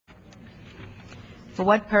For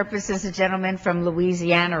what purpose does the gentleman from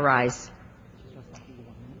Louisiana rise?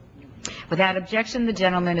 Without objection, the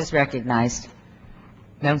gentleman is recognized.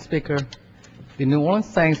 Madam Speaker, the New Orleans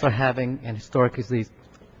Saints are having an historic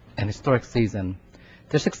season.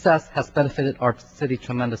 Their success has benefited our city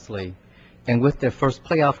tremendously, and with their first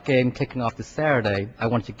playoff game kicking off this Saturday, I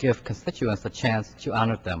want to give constituents a chance to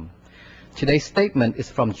honor them. Today's statement is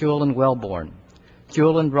from Julian Wellborn.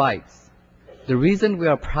 Julian writes, "The reason we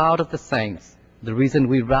are proud of the Saints, the reason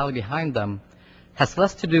we rally behind them, has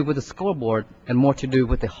less to do with the scoreboard and more to do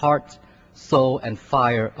with the heart, soul, and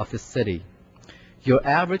fire of this city. Your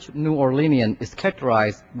average New Orleanian is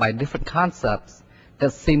characterized by different concepts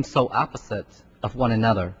that seem so opposite of one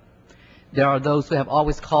another. There are those who have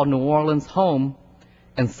always called New Orleans home,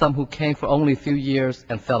 and some who came for only a few years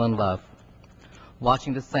and fell in love.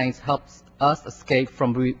 Watching the Saints helps us escape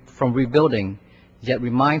from rebuilding, yet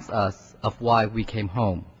reminds us of why we came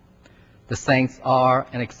home. The Saints are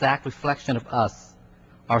an exact reflection of us,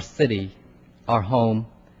 our city, our home,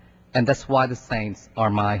 and that's why the Saints are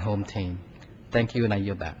my home team." Thank you, and I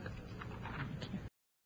yield back.